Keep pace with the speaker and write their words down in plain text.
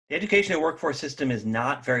The education and workforce system is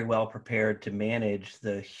not very well prepared to manage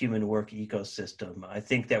the human work ecosystem. I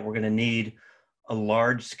think that we're going to need a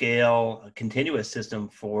large scale, continuous system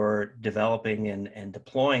for developing and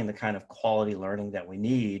deploying the kind of quality learning that we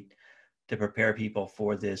need to prepare people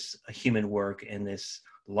for this human work and this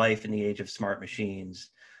life in the age of smart machines.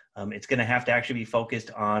 It's going to have to actually be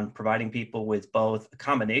focused on providing people with both a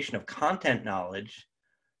combination of content knowledge,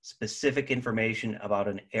 specific information about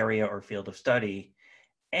an area or field of study,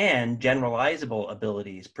 and generalizable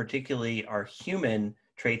abilities, particularly our human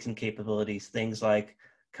traits and capabilities, things like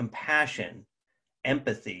compassion,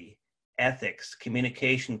 empathy, ethics,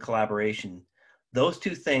 communication, collaboration. Those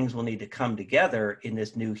two things will need to come together in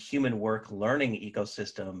this new human work learning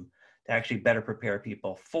ecosystem to actually better prepare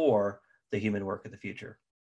people for the human work of the future.